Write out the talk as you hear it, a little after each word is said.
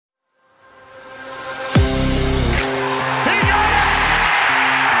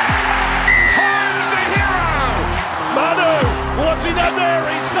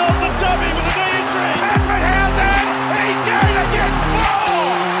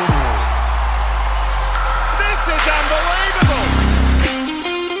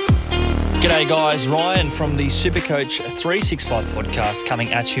G'day guys, Ryan from the SuperCoach 365 podcast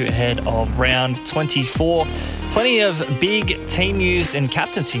coming at you ahead of round 24. Plenty of big team news and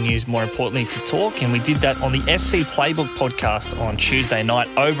captaincy news, more importantly, to talk, and we did that on the SC Playbook podcast on Tuesday night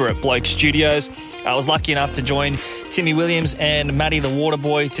over at Bloke Studios. I was lucky enough to join Timmy Williams and Matty the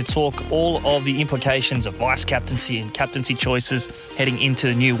Waterboy to talk all of the implications of vice captaincy and captaincy choices heading into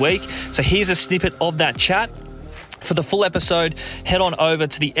the new week. So here's a snippet of that chat. For the full episode, head on over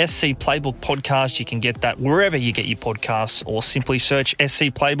to the SC Playbook podcast. You can get that wherever you get your podcasts or simply search SC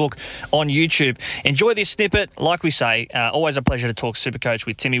Playbook on YouTube. Enjoy this snippet. Like we say, always a pleasure to talk Supercoach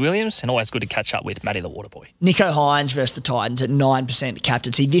with Timmy Williams and always good to catch up with Matty the Waterboy. Nicho Hynes versus the Titans at 9%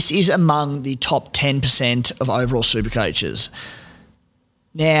 captaincy. This is among the top 10% of overall Supercoaches.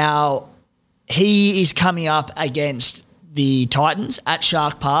 Now, he is coming up against the Titans at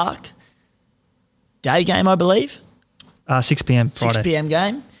Shark Park. Day game, I believe. 6 p.m. Friday. 6 p.m.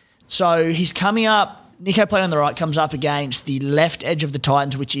 game. So he's coming up. Nicho playing on the right comes up against the left edge of the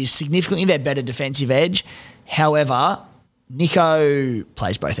Titans, which is significantly their better defensive edge. However, Nicho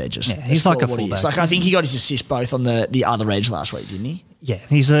plays both edges. Yeah, he's like a fullback. Like I think he got his assist both on the other edge last week, didn't he? Yeah,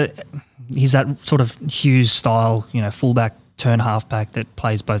 he's that sort of Hughes style, fullback, turn halfback that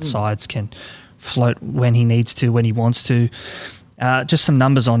plays both sides, can float when he needs to, when he wants to. Just some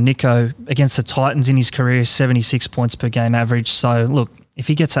numbers on Nicho against the Titans in his career, 76 points per game average. So, look, if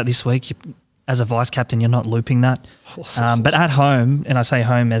he gets that this week, as a vice captain, you're not looping that. But at home, and I say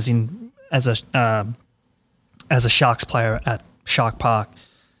home as a Sharks player at Shark Park,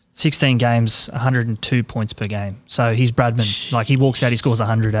 16 games, 102 points per game. So he's Bradman. Like, he walks out, he scores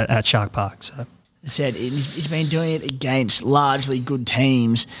 100 at Shark Park. So I said he's been doing it against largely good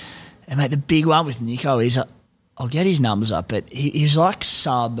teams. And, mate, the big one with Nicho is I'll get his numbers up, but he's like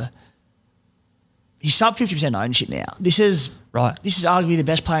sub 50% ownership now. This is arguably the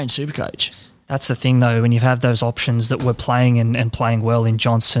best player in Supercoach. That's the thing, though, when you have those options that were playing and playing well in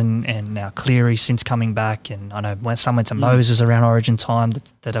Johnson and now Cleary since coming back, and I know when some went to Moses around Origin time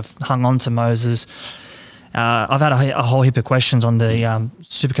that have hung on to Moses. I've had a whole heap of questions on the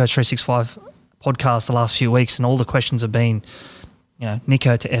SuperCoach 365 podcast the last few weeks, and all the questions have been,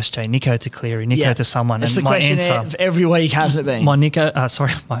 Nicho to SJ, Nicho to Cleary, Nicho to someone. That's and the question every week, hasn't it been? My Nicho.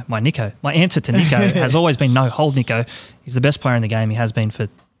 My answer to Nicho has always been no, hold Nicho. He's the best player in the game. He has been for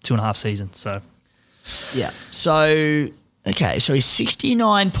 2.5 seasons. So, yeah. So, okay. So he's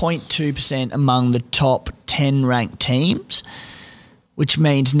 69.2% among the top 10 ranked teams, which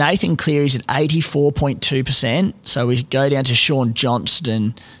means Nathan Cleary's at 84.2%. So we go down to Sean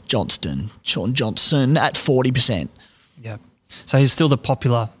Johnson at 40%. Yeah. So he's still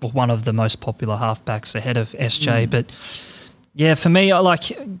one of the most popular halfbacks ahead of SJ. But, yeah, for me, you're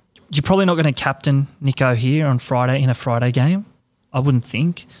probably not going to captain Nicho here on Friday in a Friday game, I wouldn't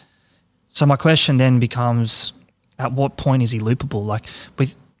think. So my question then becomes, at what point is he loopable? I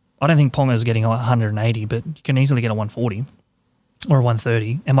don't think Ponga's getting 180, but you can easily get a 140 or a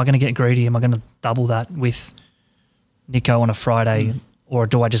 130. Am I going to get greedy? Am I going to double that with Nicho on a Friday, or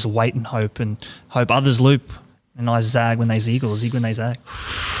do I just wait and hope others loop? And I zag when they zig or zig when they zag.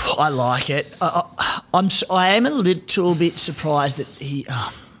 I like it. I am a little bit surprised that he's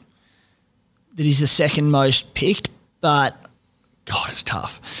the second most picked, but God, it's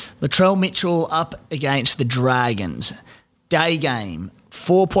tough. Latrell Mitchell up against the Dragons. Day game,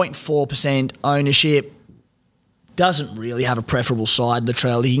 4.4% ownership. Doesn't really have a preferable side,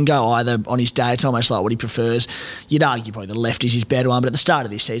 Latrell. He can go either on his day. It's almost like what he prefers. You'd argue probably the left is his better one, but at the start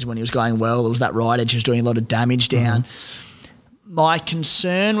of this season when he was going well, it was that right edge who was doing a lot of damage down. My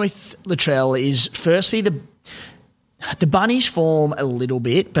concern with Latrell is firstly the Bunnies form a little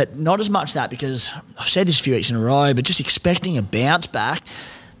bit, but not as much that, because I've said this a few weeks in a row, but just expecting a bounce back.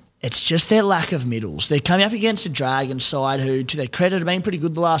 It's just their lack of middles. They're coming up against a Dragons side who, to their credit, have been pretty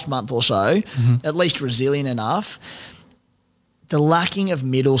good the last month or so, at least resilient enough. The lacking of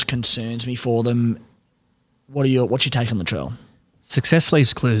middles concerns me for them. What's your take on Latrell? Success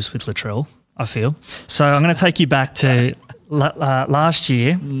leaves clues with Latrell, I feel. So I'm going to take you back to last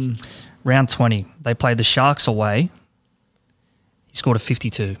year, round 20. They played the Sharks away. He scored a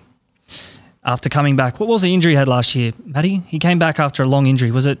 52. After coming back, what was the injury he had last year, Matty? He came back after a long injury.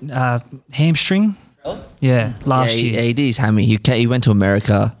 Was it hamstring? Yeah, last year. Yeah, he did his hammy. He went to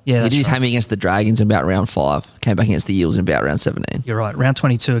America. Yeah, he did his hammy against the Dragons in about round 5. Came back against the Eels in about round 17. You're right. Round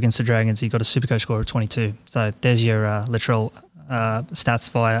 22 against the Dragons, he got a Supercoach score of 22. So there's your Latrell stats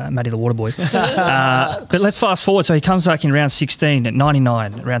via Matty the Waterboy. But let's fast forward. So he comes back in round 16 at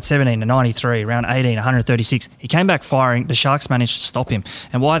 99, round 17 at 93, round 18 136. He came back firing. The Sharks managed to stop him.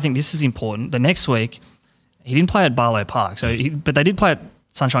 And why I think this is important, the next week he didn't play at Barlow Park, but they did play at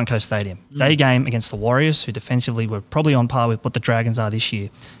Sunshine Coast Stadium. Day game against the Warriors, who defensively were probably on par with what the Dragons are this year,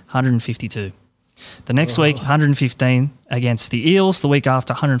 152. The next week, 115 against the Eels. The week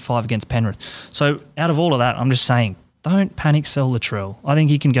after, 105 against Penrith. So out of all of that, I'm just saying, don't panic sell Latrell. I think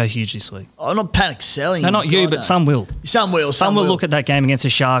he can go huge this week. I'm not panic selling. No, not you, but some will. Some will. Some will look at that game against the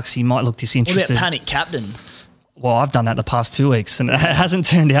Sharks. He might look disinterested. What about panic captain? Well, I've done that the past 2 weeks and it hasn't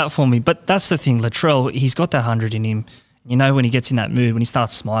turned out for me. But that's the thing. Latrell, he's got that 100 in him. You know, when he gets in that mood, when he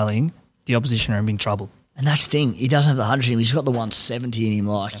starts smiling, the opposition are in big trouble. And that's the thing. He doesn't have the 100 in him. He's got the 170 in him.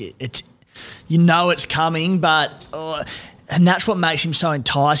 Like, it's, you know it's coming, but... and that's what makes him so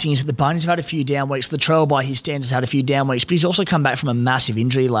enticing is that the Bunnies have had a few down weeks. Latrell, by his standards, had a few down weeks, but he's also come back from a massive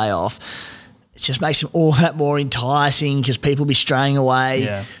injury layoff. It just makes him all that more enticing because people will be straying away.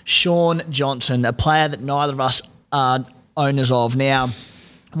 Yeah. Sean Johnson, a player that neither of us are owners of. Now,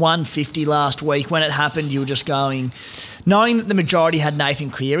 150 last week. When it happened, you were just going... Knowing that the majority had Nathan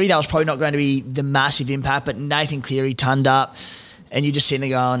Cleary, that was probably not going to be the massive impact, but Nathan Cleary turned up and you're just sitting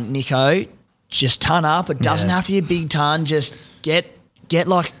there going, Nico, just ton up. It doesn't have to be a big ton. Just get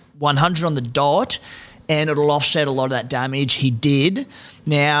like 100 on the dot and it'll offset a lot of that damage. He did.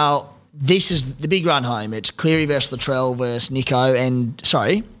 Now, this is the big run home. It's Cleary versus Latrell versus Nico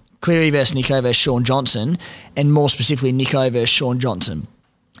Cleary versus Nico versus Sean Johnson and more specifically Nico versus Sean Johnson.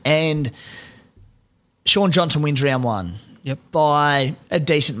 And Sean Johnson wins round one by a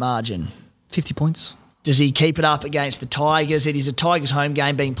decent margin. 50 points. Does he keep it up against the Tigers? It is a Tigers home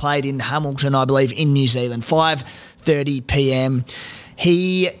game being played in Hamilton, I believe, in New Zealand, 5:30 p.m.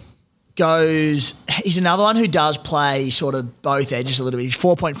 He's another one who does play sort of both edges a little bit. He's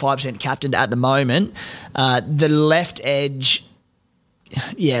 4.5% captained at the moment. The left edge,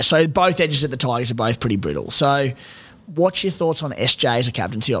 so both edges at the Tigers are both pretty brittle. So what's your thoughts on SJ as a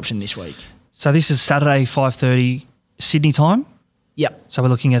captaincy option this week? So this is Saturday, 5:30 Sydney time? Yep. So we're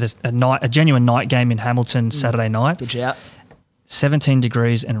looking at a genuine night game in Hamilton Saturday night. Good shout. 17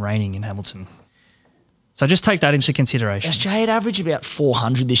 degrees and raining in Hamilton. So just take that into consideration. SJ had averaged about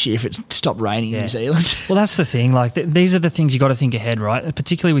 400 this year if it stopped raining in New Zealand. Well, that's the thing. Like these are the things you got to think ahead, right?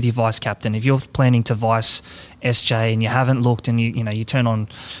 Particularly with your vice captain. If you're planning to vice SJ and you haven't looked and you turn on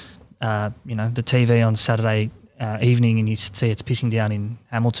the TV on Saturday evening and you see it's pissing down in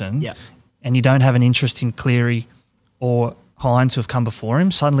Hamilton, and you don't have an interest in Cleary or Hines who have come before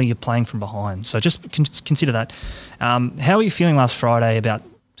him, suddenly you're playing from behind. So just consider that. How were you feeling last Friday about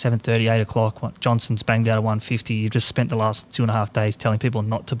 7:30, 8 o'clock? Johnson's banged out a 150. You've just spent the last 2.5 days telling people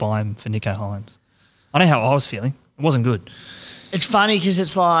not to buy him for Nico Hines. I know how I was feeling. It wasn't good. It's funny because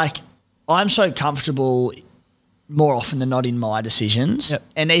it's like I'm so comfortable more often than not in my decisions. Yep.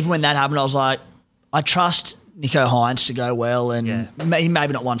 And even when that happened, I was like, I trust Nico Hines to go well and maybe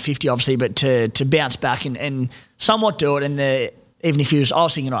not 150 obviously, but to bounce back and somewhat do it. And even if I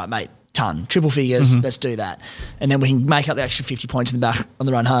was thinking, all right, mate, triple figures, let's do that. And then we can make up the extra 50 points in the back on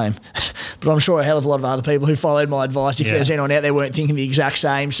the run home. But I'm sure a hell of a lot of other people who followed my advice, if there's anyone out there, weren't thinking the exact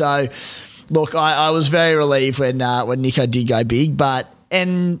same. So, look, I was very relieved when Nico did go big,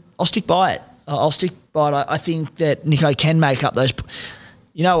 and I'll stick by it. I think that Nico can make up those.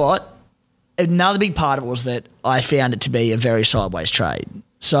 You know what? Another big part of it was that I found it to be a very sideways trade.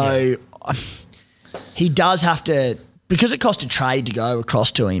 So he does have to, because it cost a trade to go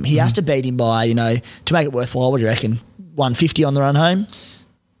across to him, he has to beat him by, to make it worthwhile, what do you reckon, 150 on the run home?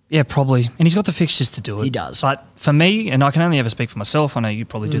 Yeah, probably. And he's got the fixtures to do it. He does. But for me, and I can only ever speak for myself, I know you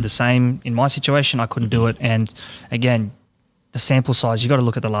probably do the same. In my situation, I couldn't do it. And again, the sample size, you got to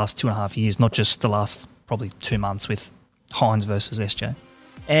look at the last 2.5 years, not just the last probably 2 months with Hines versus SJ.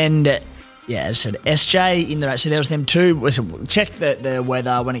 And as I said, SJ in the race. So there was them two. We'll check the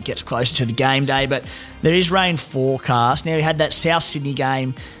weather when it gets closer to the game day, but there is rain forecast. Now, we had that South Sydney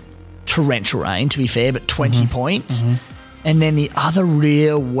game, torrential rain, to be fair, but 20 points. And then the other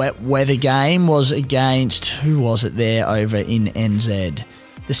real wet weather game was against, who was it there over in NZ?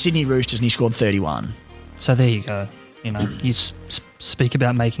 The Sydney Roosters, and he scored 31. So there you go. You speak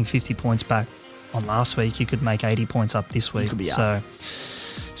about making 50 points back on last week. You could make 80 points up this week. You could be so up.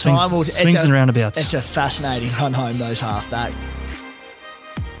 swings and roundabouts. It's a fascinating run home, those halfback.